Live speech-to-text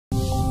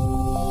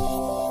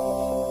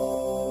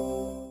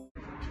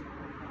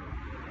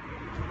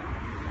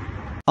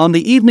On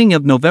the evening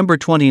of November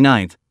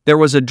 29, there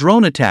was a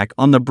drone attack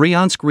on the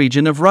Bryansk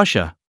region of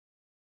Russia.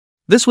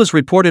 This was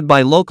reported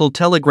by local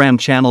Telegram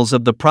channels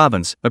of the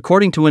province.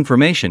 According to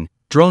information,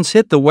 drones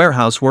hit the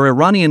warehouse where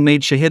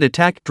Iranian-made Shahid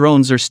attack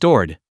drones are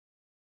stored.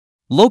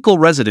 Local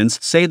residents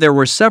say there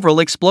were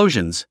several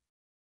explosions.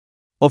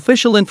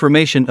 Official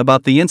information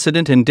about the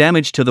incident and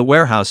damage to the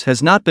warehouse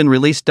has not been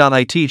released.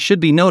 It should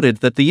be noted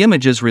that the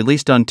images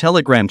released on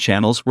Telegram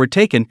channels were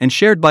taken and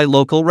shared by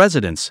local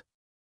residents.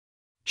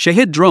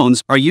 Shahid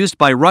drones are used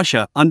by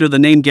Russia under the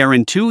name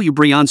Garin 2.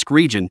 Bryansk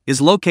region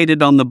is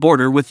located on the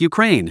border with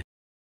Ukraine.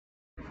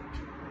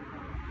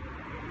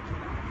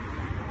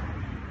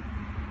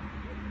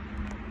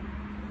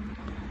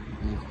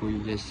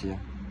 Нихуя себе.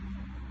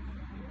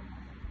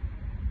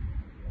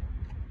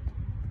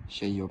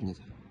 Ща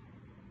ёбнет.